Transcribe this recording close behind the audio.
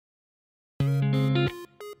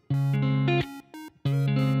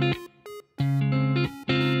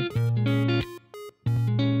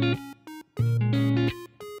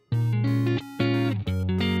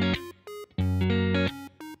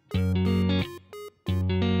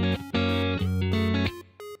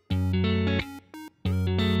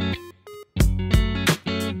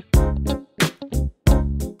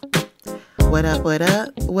What up, what up?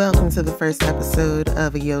 Welcome to the first episode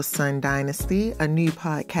of Yoson Dynasty, a new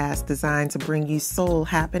podcast designed to bring you Seoul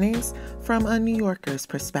happenings from a New Yorker's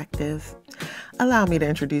perspective. Allow me to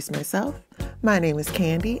introduce myself. My name is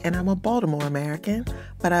Candy, and I'm a Baltimore American,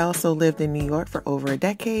 but I also lived in New York for over a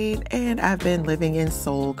decade, and I've been living in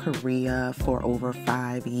Seoul, Korea for over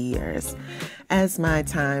 5 years. As my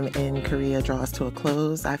time in Korea draws to a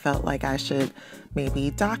close, I felt like I should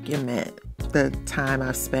maybe document the time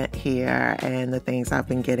I've spent here and the things I've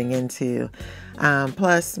been getting into.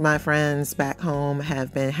 Plus, my friends back home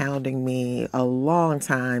have been hounding me a long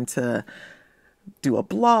time to do a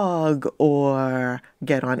blog or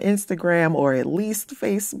get on Instagram or at least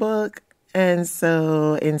Facebook. And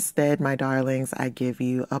so instead, my darlings, I give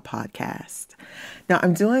you a podcast. Now,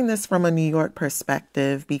 I'm doing this from a New York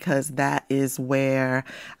perspective because that is where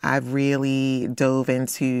I've really dove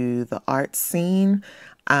into the art scene.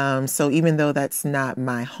 So even though that's not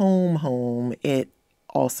my home, it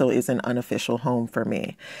also is an unofficial home for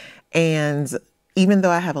me. And even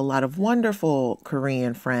though I have a lot of wonderful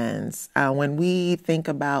Korean friends, when we think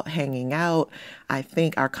about hanging out, I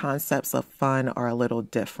think our concepts of fun are a little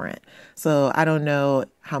different. So I don't know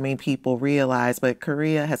how many people realize, but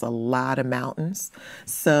Korea has a lot of mountains.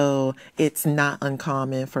 So it's not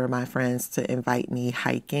uncommon for my friends to invite me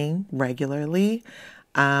hiking regularly.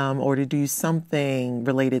 Or to do something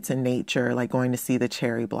related to nature, like going to see the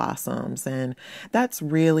cherry blossoms. And that's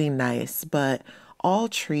really nice, but all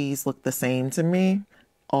trees look the same to me.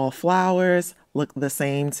 All flowers look the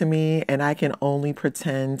same to me, and I can only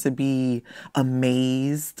pretend to be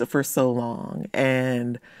amazed for so long.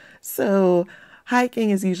 And so hiking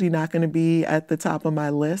is usually not going to be at the top of my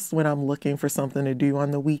list when I'm looking for something to do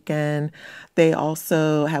on the weekend. They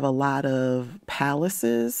also have a lot of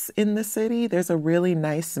palaces in the city. There's a really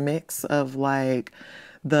nice mix of like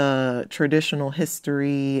the traditional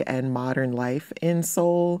history and modern life in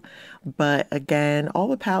Seoul. But again, all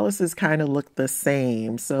the palaces kind of look the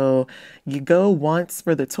same. So you go once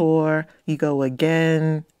for the tour, you go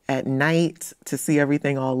again at night to see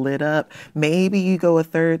everything all lit up. Maybe you go a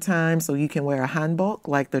third time so you can wear a hanbok,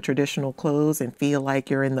 like the traditional clothes, and feel like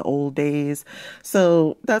you're in the old days.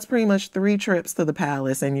 So that's pretty much 3 trips to the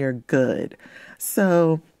palace and you're good.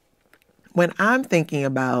 So when I'm thinking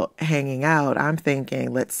about hanging out, I'm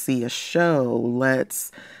thinking, let's see a show,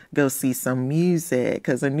 let's go see some music,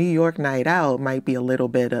 because a New York night out might be a little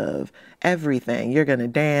bit of everything. You're going to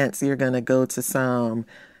dance, you're going to go to some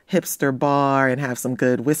hipster bar and have some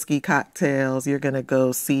good whiskey cocktails. You're going to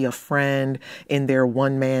go see a friend in their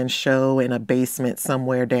one-man show in a basement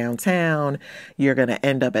somewhere downtown. You're going to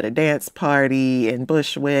end up at a dance party in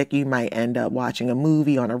Bushwick. You might end up watching a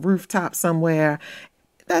movie on a rooftop somewhere.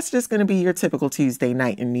 That's just going to be your typical Tuesday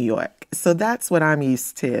night in New York. So that's what I'm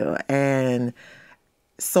used to. And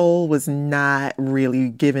Seoul was not really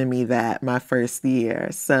giving me that my first year.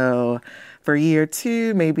 So for year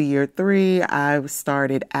 2, maybe year 3, I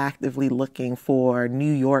started actively looking for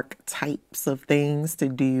New York types of things to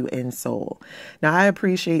do in Seoul. Now, I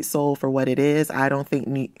appreciate Seoul for what it is. I don't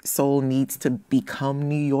think Seoul needs to become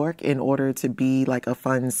New York in order to be like a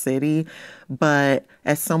fun city. But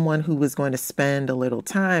as someone who was going to spend a little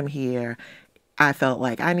time here, I felt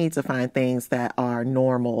like I need to find things that are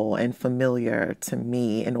normal and familiar to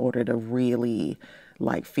me in order to really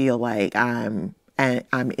like feel like I'm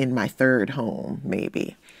in my third home,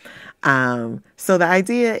 maybe. So the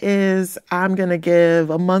idea is I'm going to give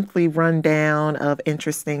a monthly rundown of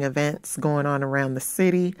interesting events going on around the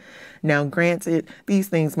city. Now, granted, these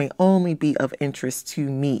things may only be of interest to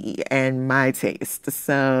me and my taste.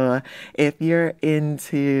 So if you're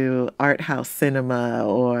into art house cinema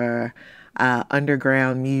or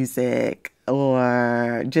underground music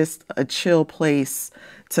or just a chill place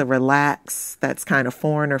to relax that's kind of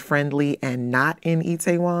foreigner friendly and not in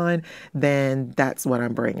Itaewon, then that's what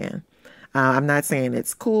I'm bringing. I'm not saying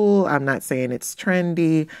it's cool. I'm not saying it's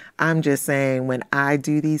trendy. I'm just saying when I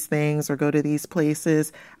do these things or go to these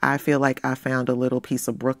places, I feel like I found a little piece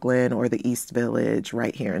of Brooklyn or the East Village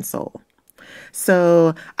right here in Seoul.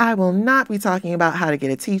 So I will not be talking about how to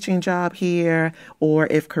get a teaching job here or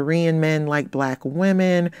if Korean men like Black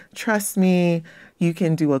women. Trust me, you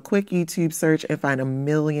can do a quick YouTube search and find a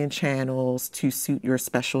million channels to suit your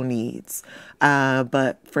special needs.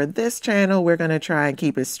 But for this channel, we're going to try and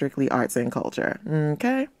keep it strictly arts and culture.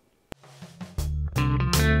 Okay?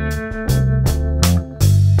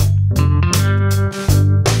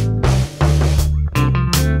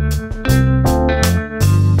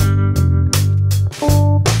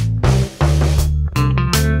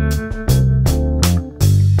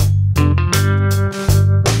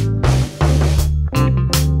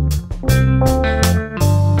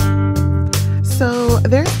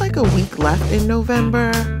 in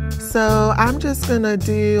November. So I'm just going to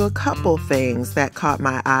do a couple things that caught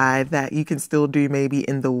my eye that you can still do maybe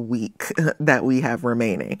in the week that we have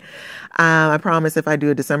remaining. I promise if I do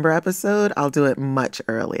a December episode, I'll do it much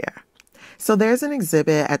earlier. So there's an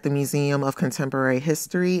exhibit at the Museum of Contemporary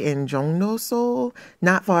History in Jongno, Seoul,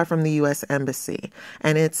 not far from the U.S. Embassy.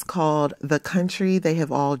 And it's called The Country They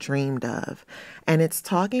Have All Dreamed Of. And it's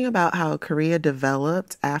talking about how Korea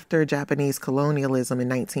developed after Japanese colonialism in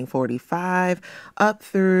 1945 up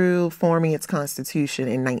through forming its constitution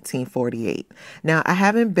in 1948. Now, I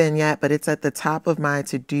haven't been yet, but it's at the top of my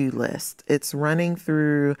to-do list. It's running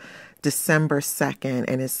through December 2nd,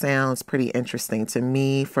 and it sounds pretty interesting to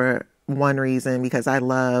me for one reason, because I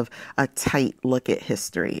love a tight look at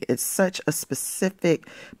history. It's such a specific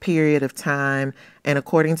period of time. And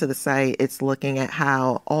according to the site, it's looking at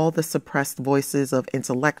how all the suppressed voices of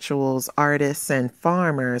intellectuals, artists, and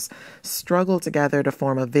farmers struggle together to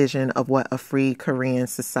form a vision of what a free Korean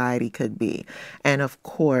society could be. And of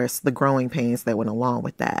course, the growing pains that went along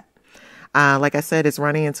with that. Like I said, it's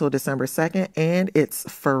running until December 2nd, and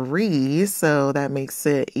it's free, so that makes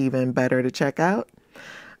it even better to check out.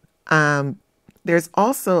 There's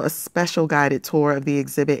also a special guided tour of the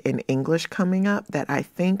exhibit in English coming up that I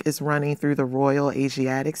think is running through the Royal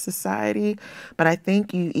Asiatic Society, but I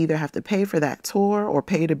think you either have to pay for that tour or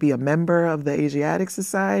pay to be a member of the Asiatic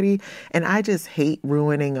Society, and I just hate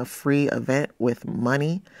ruining a free event with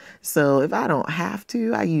money. So if I don't have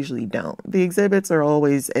to, I usually don't. The exhibits are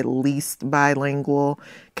always at least bilingual,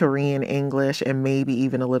 Korean, English, and maybe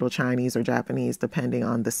even a little Chinese or Japanese, depending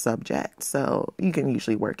on the subject. So you can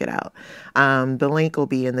usually work it out. The link will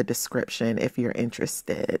be in the description if you're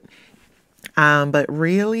interested. But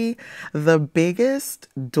really, the biggest,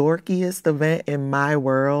 dorkiest event in my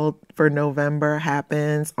world for November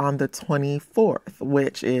happens on the 24th,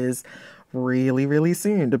 which is really, really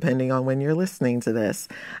soon, depending on when you're listening to this.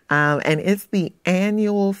 And it's the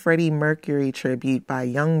annual Freddie Mercury tribute by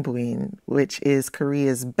Young-boon, which is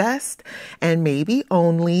Korea's best and maybe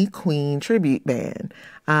only Queen tribute band.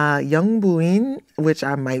 Young-boon, which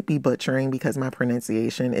I might be butchering because my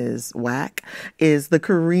pronunciation is whack, is the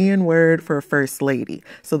Korean word for first lady.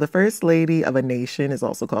 So the first lady of a nation is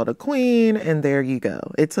also called a queen, and there you go.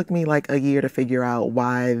 It took me like a year to figure out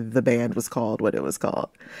why the band was called what it was called.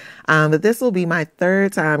 But this will be my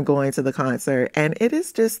third time going to the concert, and it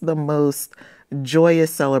is just the most joyous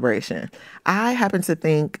celebration. I happen to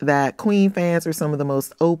think that Queen fans are some of the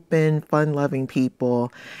most open, fun-loving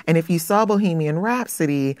people. And if you saw Bohemian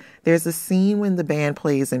Rhapsody, there's a scene when the band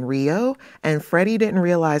plays in Rio, and Freddie didn't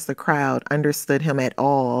realize the crowd understood him at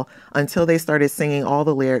all until they started singing all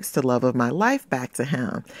the lyrics to Love of My Life back to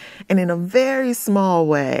him. And in a very small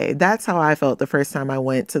way, that's how I felt the first time I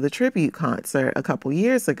went to the tribute concert a couple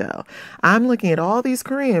years ago. I'm looking at all these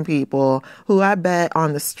Korean people who I bet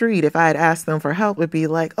on the street, if I had asked them for help, would be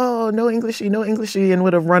like, oh, no Englishy, and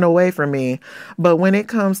would have run away from me. But when it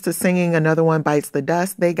comes to singing Another One Bites the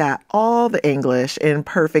Dust, they got all the English in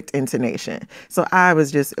perfect intonation. So I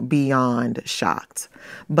was just beyond shocked.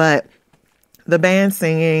 But the band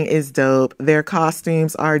singing is dope. Their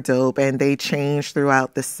costumes are dope, and they change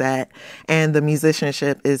throughout the set, and the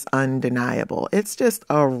musicianship is undeniable. It's just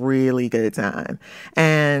a really good time.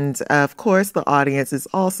 And of course, the audience is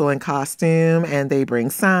also in costume, and they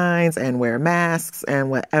bring signs and wear masks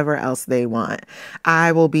and whatever else they want.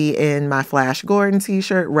 I will be in my Flash Gordon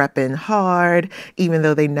t-shirt, repping hard, even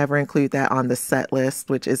though they never include that on the set list,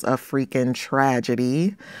 which is a freaking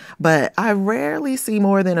tragedy. But I rarely see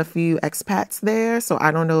more than a few expats there, so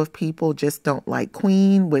I don't know if people just don't like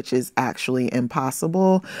Queen, which is actually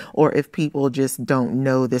impossible, or if people just don't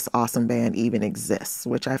know this awesome band even exists,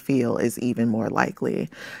 which I feel is even more likely.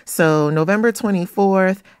 So November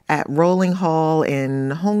 24th at Rolling Hall in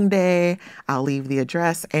Hongdae. I'll leave the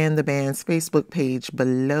address and the band's Facebook page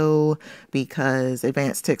below because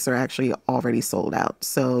advance tickets are actually already sold out,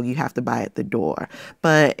 so you have to buy at the door.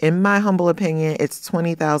 But in my humble opinion, it's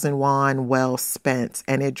 20,000 won well spent,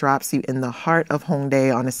 and it drops you in the heart of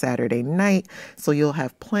Hongdae on a Saturday night, so you'll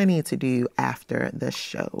have plenty to do after the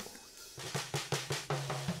show.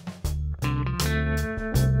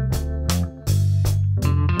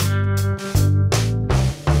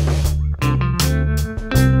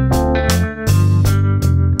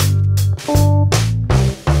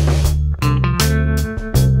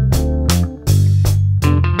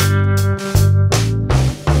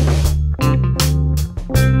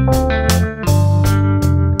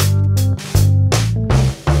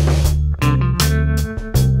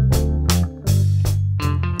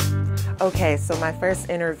 Okay, so my first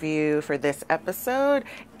interview for this episode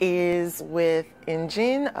is with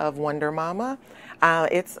Eunjeane of Wonder Mama.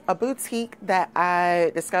 It's a boutique that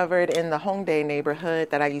I discovered in the Hongdae neighborhood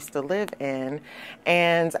that I used to live in.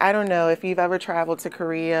 And I don't know if you've ever traveled to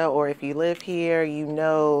Korea or if you live here, you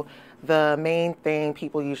know the main thing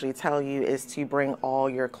people usually tell you is to bring all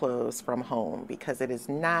your clothes from home because it is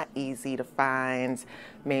not easy to find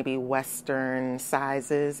maybe Western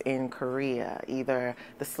sizes in Korea. Either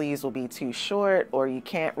the sleeves will be too short or you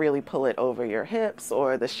can't really pull it over your hips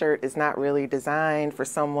or the shirt is not really designed for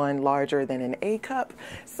someone larger than an A cup.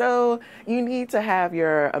 So you need to have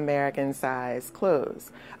your American size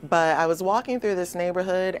clothes. But I was walking through this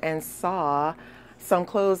neighborhood and saw some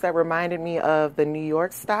clothes that reminded me of the New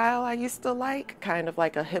York style I used to like, kind of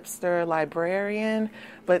like a hipster librarian.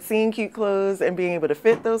 But seeing cute clothes and being able to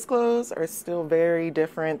fit those clothes are still very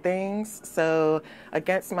different things. So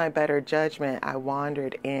against my better judgment, I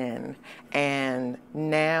wandered in. And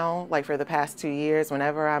now, like for the past 2 years,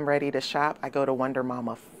 whenever I'm ready to shop, I go to Wonder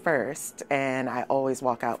Mama first, and I always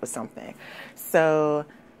walk out with something. So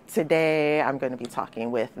today, I'm going to be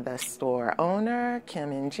talking with the store owner,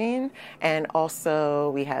 Kim Eunjeane, and also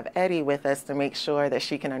we have Eddie with us to make sure that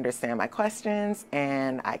she can understand my questions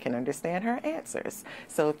and I can understand her answers.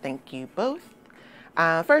 So thank you both.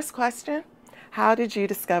 First question, how did you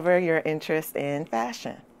discover your interest in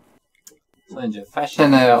fashion? 그래서 이제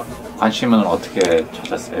패션에 관심은 어떻게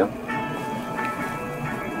찾았어요?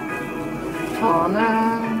 저는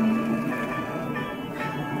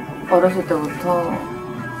어렸을 때부터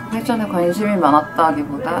패션에 관심이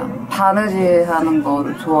많았다기보다 바느질 하는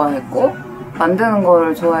거를 좋아했고 만드는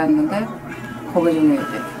거를 좋아했는데 거기 중에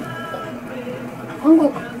이제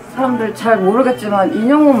한국 사람들 잘 모르겠지만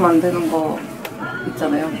인형옷 만드는 거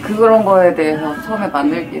있잖아요. 그런 거에 대해서 처음에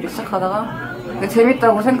만들기를 시작하다가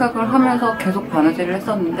재밌다고 생각을 하면서 계속 바느질을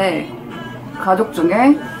했었는데 가족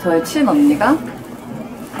중에 저의 친언니가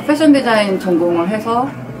패션 디자인 전공을 해서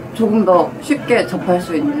조금 더 쉽게 접할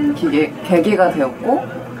수 있는 계기가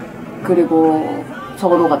되었고 그리고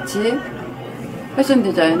저도 같이 패션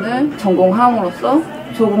디자인을 전공함으로써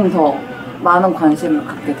조금 더 많은 관심을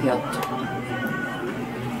갖게 되었죠.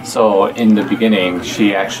 So in the beginning,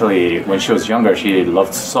 she actually, when she was younger, she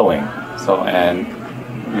loved sewing. So and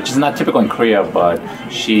which is not typical in Korea, but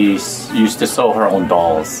she used to sew her own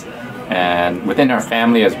dolls. And within her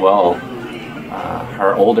family as well,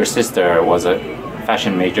 her older sister was a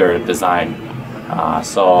fashion major design.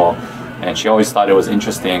 And she always thought it was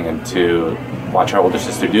interesting and to watch her older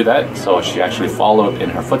sister do that. So she actually followed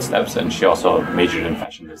in her footsteps and she also majored in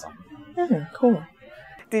fashion design. Cool.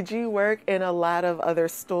 Did you work in a lot of other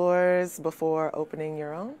stores before opening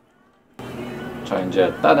your own? 저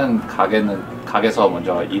이제 다른 가게에서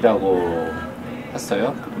먼저 일하고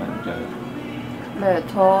했어요. 그러면 이제 네,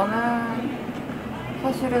 저는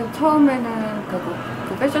사실은 처음에는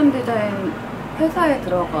그 패션 디자인 회사에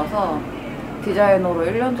들어가서 디자이너로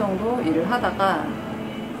 1년 정도 일을 하다가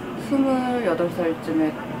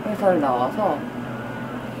 28살쯤에 회사를 나와서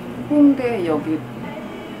홍대 여기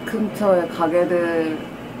근처의 가게들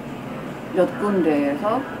몇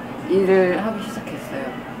군데에서 일을 하기 시작했어요.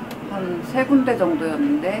 한 3군데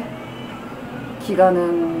정도였는데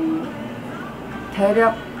기간은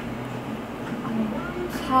대략 한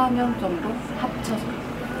 4년 정도 합쳐서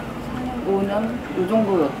 4년, 5년 이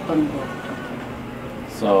정도였던 것 같아요.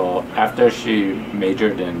 So after she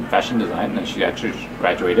majored in fashion design and she actually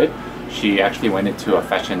graduated, she actually went into a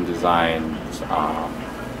fashion design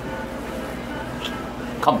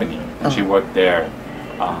company. And she worked there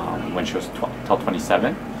when she was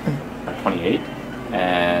 27 or 28.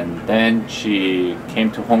 And then she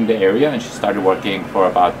came to Hongdae area and she started working for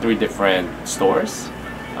about 3 different stores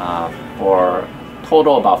for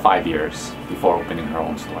total about 5 years before opening her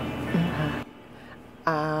own store.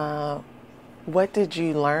 What did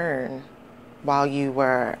you learn while you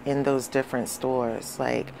were in those different stores?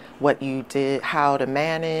 Like what you did, how to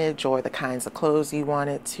manage, or the kinds of clothes you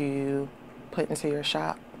wanted to put into your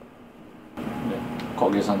shop? 네,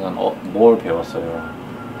 거기서는 뭘 배웠어요?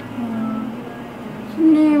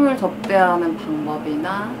 손님을 접대하는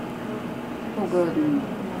방법이나 혹은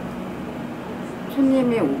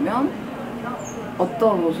손님이 오면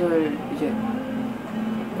어떤 옷을 이제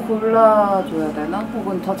골라줘야 되나?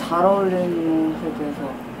 혹은 더 잘 어울리는 옷에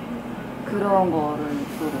대해서 그런 거를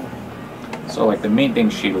주로. So like the main thing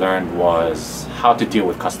she learned was how to deal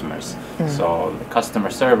with customers. So customer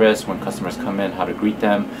service, when customers come in, how to greet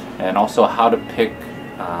them, and also how to pick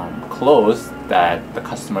clothes that the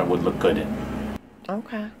customer would look good in.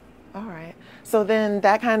 Okay, all right. So then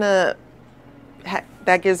that kind of,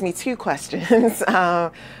 that gives me 2 questions.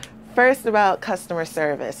 First, about customer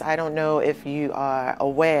service. I don't know if you are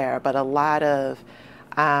aware, but a lot of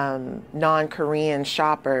non-Korean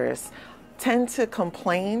shoppers tend to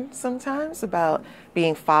complain sometimes about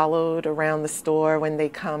being followed around the store when they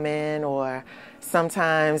come in, or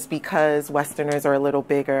sometimes because Westerners are a little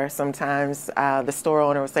bigger, sometimes the store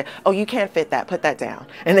owner will say, oh, you can't fit that, put that down.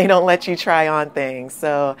 And they don't let you try on things.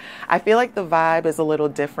 So I feel like the vibe is a little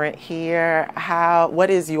different here. What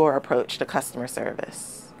is your approach to customer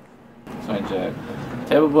service? 그래서 이제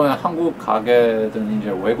대부분 한국 가게든 이제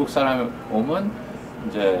외국 사람이 오면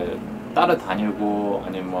이제 따라다니고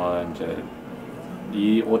아니면 이제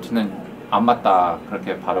이 OT는 안 맞다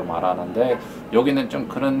그렇게 바로 말하는데 여기는 좀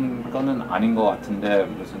그런 거는 아닌 것 같은데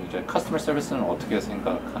무슨 이제 커스터머 서비스는 어떻게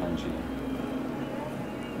생각하는지.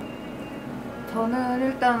 저는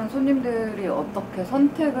일단 손님들이 어떻게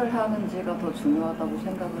선택을 하는지가 더 중요하다고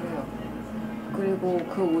생각을 해요. 그리고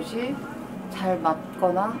그 옷이 잘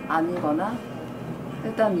맞거나 아니거나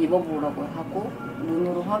일단 입어보라고 하고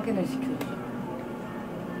눈으로 확인을 시켜주죠.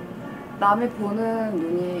 남이 보는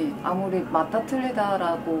눈이 아무리 맞다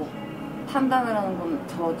틀리다라고 판단을 하는 건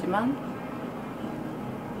저지만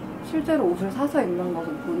실제로 옷을 사서 입는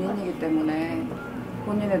것은 본인이기 때문에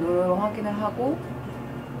본인의 눈으로 확인을 하고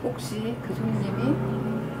혹시 그 손님이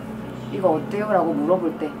이거 어때요? 라고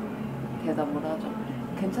물어볼 때 대답을 하죠.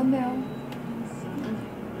 괜찮네요.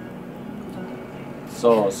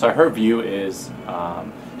 So her view is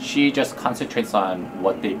she just concentrates on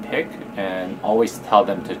what they pick and always tell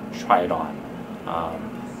them to try it on.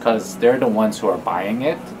 Because they're the ones who are buying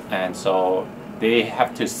it, and so they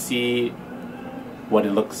have to see what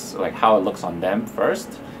it looks like, how it looks on them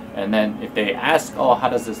first, and then if they ask, oh, how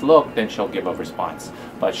does this look, then she'll give a response.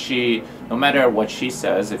 But she, no matter what she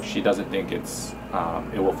says, if she doesn't think it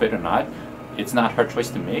will fit or not, it's not her choice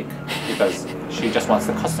to make because she just wants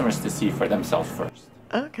the customers to see for themselves first.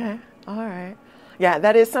 Okay, all right. Yeah,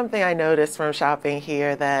 that is something I noticed from shopping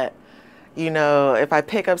here, that if I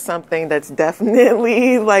pick up something that's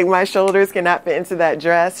definitely like my shoulders cannot fit into that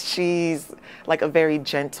dress, she's like a very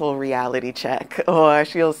gentle reality check. Or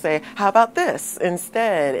she'll say, how about this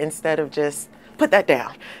instead of just put that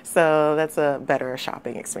down. So that's a better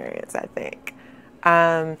shopping experience, I think.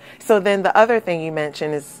 So then the other thing you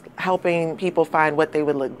mentioned is helping people find what they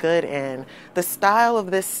would look good in. The style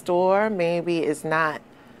of this store maybe is not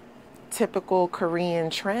typical Korean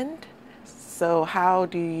trend. So how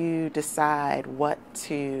do you decide what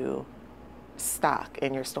to stock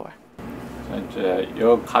in your store? 이제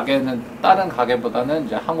이 가게는 다른 가게보다는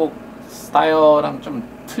이제 한국 스타일랑 좀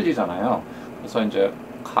틀리잖아요. 그래서 이제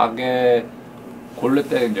가게 고를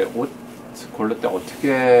때 이제 옷 고를 때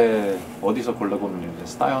어떻게 어디서 고르면 이제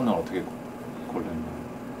스타일은 어떻게 고르는?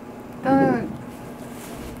 일단은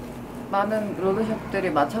많은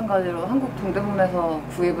로드숍들이 마찬가지로 한국 동대문에서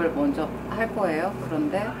구입을 먼저 할 거예요.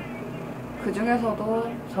 그런데 그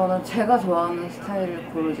중에서도 저는 제가 좋아하는 스타일을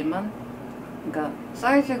고르지만, 그러니까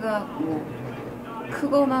사이즈가 뭐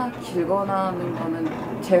크거나 길거나는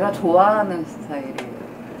거는 제가 좋아하는 스타일이에요.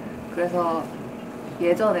 그래서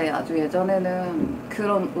아주 예전에는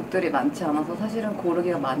그런 옷들이 많지 않아서 사실은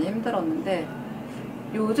고르기가 많이 힘들었는데,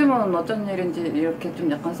 요즘은 어쩐 일인지 이렇게 좀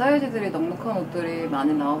약간 사이즈들이 넉넉한 옷들이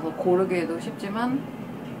많이 나와서 고르기에도 쉽지만,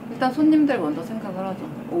 일단 손님들 먼저 생각을 하죠.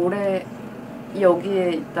 오래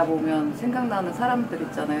여기에 있다 보면 생각나는 사람들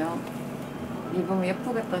있잖아요. 입으면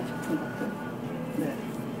예쁘겠다 싶은 것들. 네.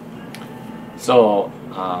 So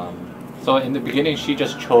in the beginning, she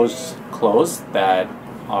just chose clothes that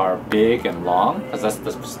are big and long because that's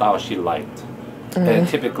the style she liked. And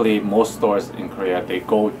typically, most stores in Korea, they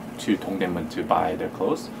go to Dongdaemun to buy their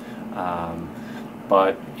clothes.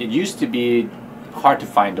 But it used to be hard to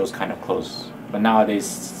find those kind of clothes. But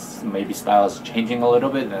nowadays, maybe style is changing a little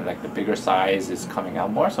bit, and like the bigger size is coming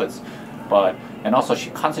out more. So and also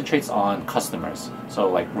she concentrates on customers. So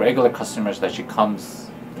like regular customers that she comes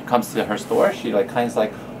to her store, she like kind of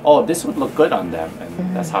like, oh, this would look good on them,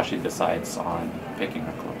 and that's how she decides on picking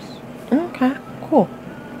her clothes. Okay, cool.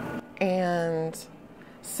 And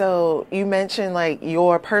so you mentioned like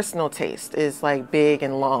your personal taste is like big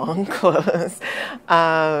and long clothes.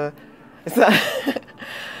 So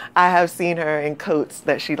I have seen her in coats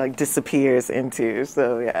that she like disappears into.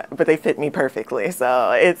 So yeah, but they fit me perfectly.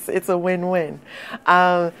 So it's a win-win.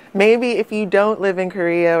 Maybe if you don't live in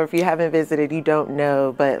Korea or if you haven't visited, you don't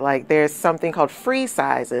know, but like there's something called free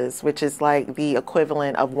sizes, which is like the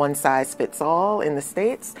equivalent of one size fits all in the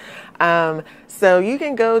States. So you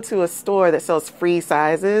can go to a store that sells free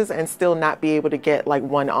sizes and still not be able to get like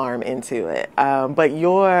one arm into it. But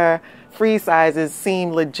your free sizes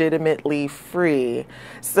seem legitimately free.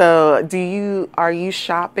 So are you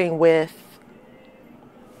shopping with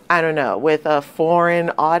I don't know, with a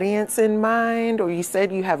foreign audience in mind, or you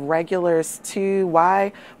said you have regulars too.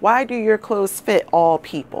 Why do your clothes fit all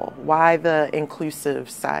people? Why the inclusive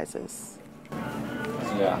sizes?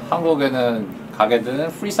 이제 한국에는 가게들은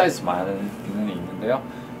프리 사이즈 많은 있는데요.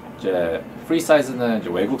 이제 프리 사이즈는 이제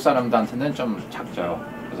외국 사람들한테는 좀 작죠.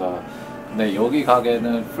 그래서 근데 여기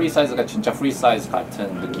가게는 프리 사이즈가 진짜 프리 사이즈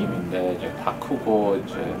같은 느낌인데 이제 다 크고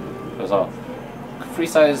이제 그래서 프리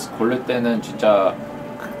사이즈 고를 때는 진짜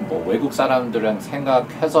뭐 외국 사람들은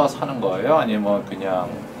생각해서 사는 거예요? 아니면 그냥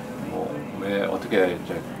뭐 왜 어떻게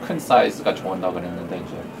이제 큰 사이즈가 좋은다 그랬는데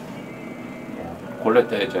이제 뭐 고를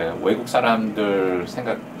때 이제 외국 사람들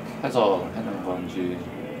생각해서 하는 건지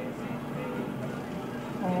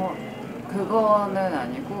그거는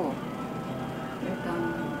아니고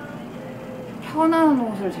일단 편한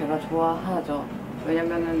옷을 제가 좋아하죠.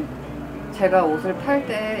 왜냐면은 제가 옷을 팔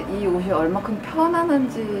때 이 옷이 얼마큼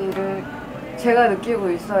편안한지를 제가 느끼고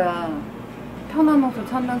있어야 편한 옷을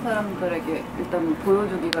찾는 사람들에게 일단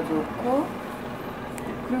보여주기가 좋고,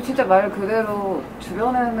 그리고 진짜 말 그대로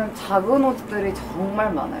주변에는 작은 옷들이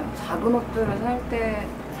정말 많아요. 작은 옷들을 살 때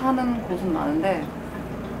사는 곳은 많은데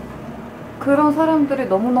그런 사람들이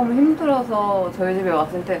너무너무 힘들어서 저희 집에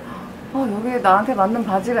왔을 때 여기 나한테 맞는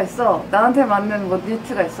바지가 있어, 나한테 맞는 뭐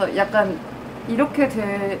니트가 있어, 약간 이렇게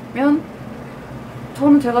되면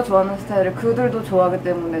저는 제가 좋아하는 스타일을 그들도 좋아하기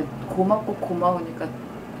때문에 고맙고 고마우니까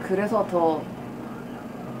그래서 더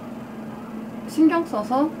신경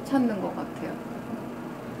써서 찾는 것 같아요.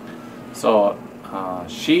 So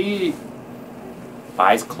she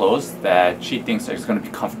buys clothes that she thinks is going to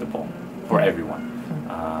be comfortable for everyone.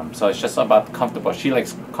 So it's just about comfortable. She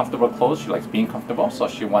likes comfortable clothes. She likes being comfortable. So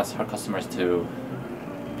she wants her customers to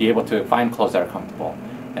be able to find clothes that are comfortable.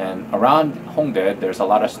 And around Hongdae, there's a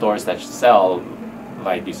lot of stores that sell,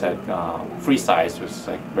 like you said, free size, which is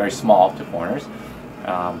like very small to foreigners.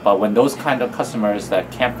 But when those kind of customers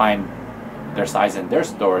that can't find their size in their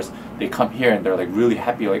stores, they come here and they're like really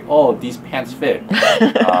happy, like, oh, these pants fit.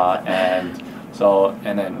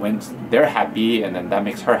 And then when they're happy, and then that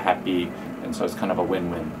makes her happy, and so it's kind of a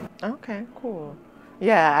win-win. Okay, cool.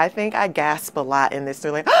 Yeah, I think I gasp a lot in this.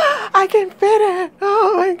 They're like, I can fit it.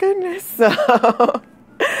 Oh my goodness. So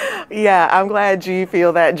yeah, I'm glad you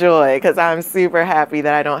feel that joy because I'm super happy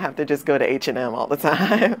that I don't have to just go to H&M all the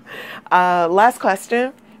time. Last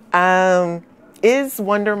question. Is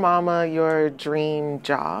Wonder Mama your dream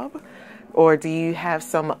job, or do you have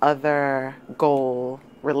some other goal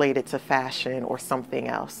related to fashion or something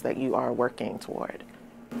else that you are working toward?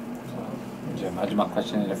 이제 마지막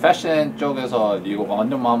퀘스천은 패션 쪽에서 이거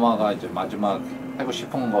원더마마가 이제 마지막 하고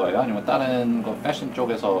싶은 거예요? 아니면 다른 거 패션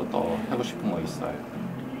쪽에서 더 하고 싶은 거 있어요?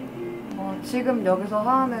 지금 여기서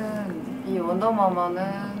하는 이 원더마마는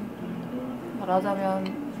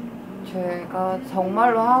말하자면 제가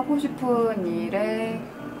정말로 하고 싶은 일의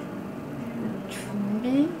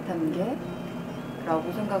준비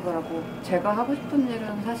단계라고 생각을 하고, 제가 하고 싶은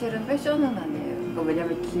일은 사실은 패션은 아니에요.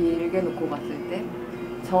 왜냐면 길게 놓고 봤을 때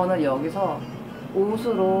저는 여기서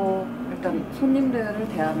옷으로 일단 손님들을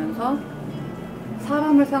대하면서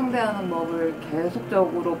사람을 상대하는 법을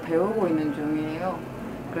계속적으로 배우고 있는 중이에요.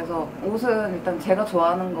 그래서 옷은 일단 제가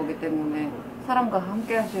좋아하는 거기 때문에 사람과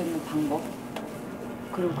함께 할 수 있는 방법,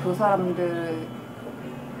 그리고 그 사람들이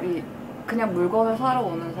그냥 물건을 사러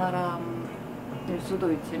오는 사람일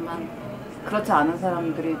수도 있지만 그렇지 않은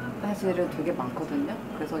사람들이 사실은 되게 많거든요.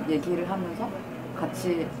 그래서 얘기를 하면서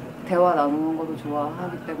같이 대화 나누는 것도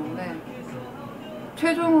좋아하기 때문에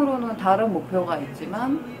최종으로는 다른 목표가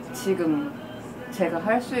있지만 지금 제가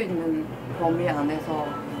할 수 있는 범위 안에서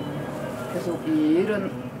계속 이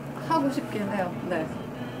일은 하고 싶긴 해요. 네.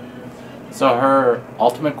 So her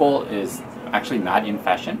ultimate goal is actually not in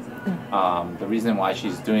fashion. The reason why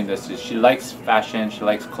she's doing this is she likes fashion, she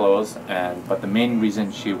likes clothes, but the main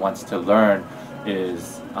reason she wants to learn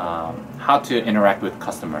is how to interact with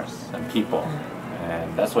customers and people.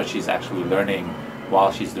 And that's what she's actually learning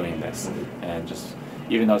while she's doing this. And just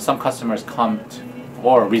even though some customers come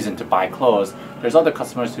for a reason to buy clothes, there's other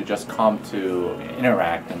customers who just come to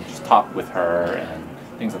interact and just talk with her and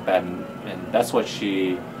things like that. And that's what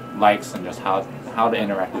she likes, and just how to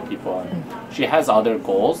interact with people. And she has other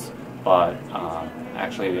goals, but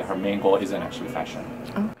actually her main goal isn't actually fashion.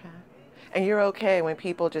 Okay. And you're okay when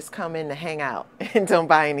people just come in to hang out and don't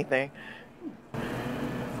buy anything?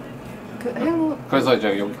 그래서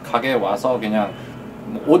이제 여기 가게에 와서 그냥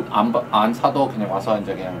옷 안 사도 그냥 와서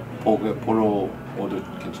이제 그냥 보러 오도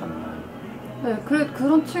괜찮나요? 네,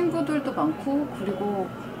 그런 친구들도 많고, 그리고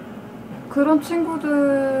그런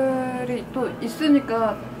친구들이 또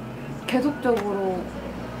있으니까 계속적으로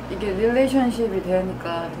이게 릴레이션십이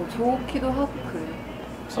되니까 더 좋기도 하고 그래요.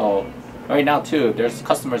 So right now too, there's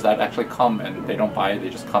customers that actually come and they don't buy, they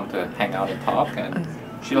just come to hang out and talk, and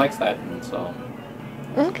she likes that, and so.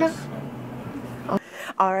 Okay.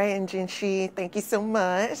 All right, and Jinshi, thank you so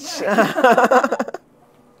much.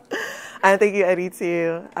 And thank you, Eddie,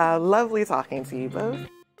 too. Lovely talking to you both.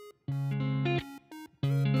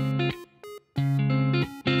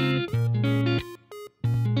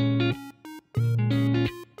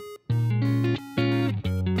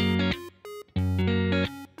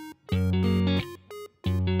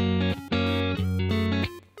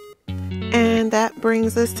 And that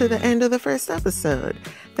brings us to the end of the first episode.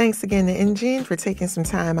 Thanks again to Eunjeane for taking some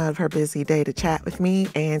time out of her busy day to chat with me,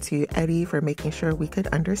 and to Eddie for making sure we could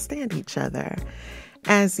understand each other.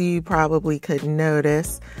 As you probably could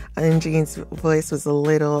notice, Eunjeane's voice was a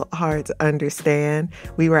little hard to understand.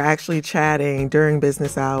 We were actually chatting during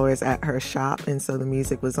business hours at her shop, and so the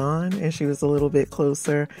music was on, and she was a little bit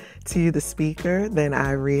closer to the speaker than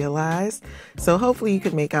I realized. So hopefully you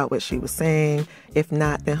could make out what she was saying. If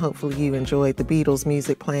not, then hopefully you enjoyed the Beatles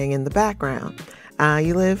music playing in the background.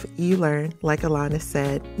 You live, you learn. Like Alana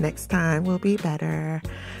said, next time will be better.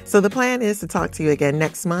 So the plan is to talk to you again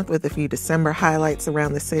next month with a few December highlights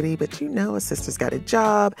around the city, but you know a sister's got a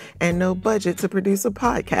job and no budget to produce a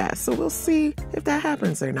podcast, so we'll see if that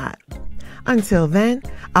happens or not. Until then,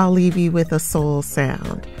 I'll leave you with a soul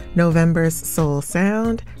sound. November's soul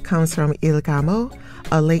sound comes from Ilgamo,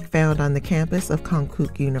 a lake found on the campus of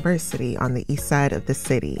Konkuk University on the east side of the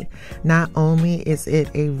city. Not only is it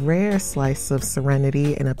a rare slice of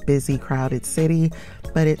serenity in a busy, crowded city,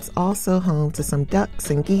 but it's also home to some ducks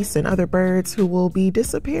and geese and other birds who will be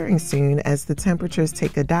disappearing soon as the temperatures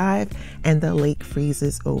take a dive and the lake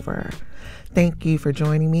freezes over. Thank you for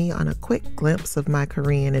joining me on a quick glimpse of my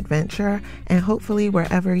Korean adventure, and hopefully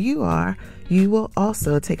wherever you are, you will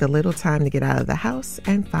also take a little time to get out of the house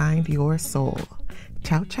and find your soul.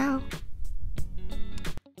 Ciao, ciao.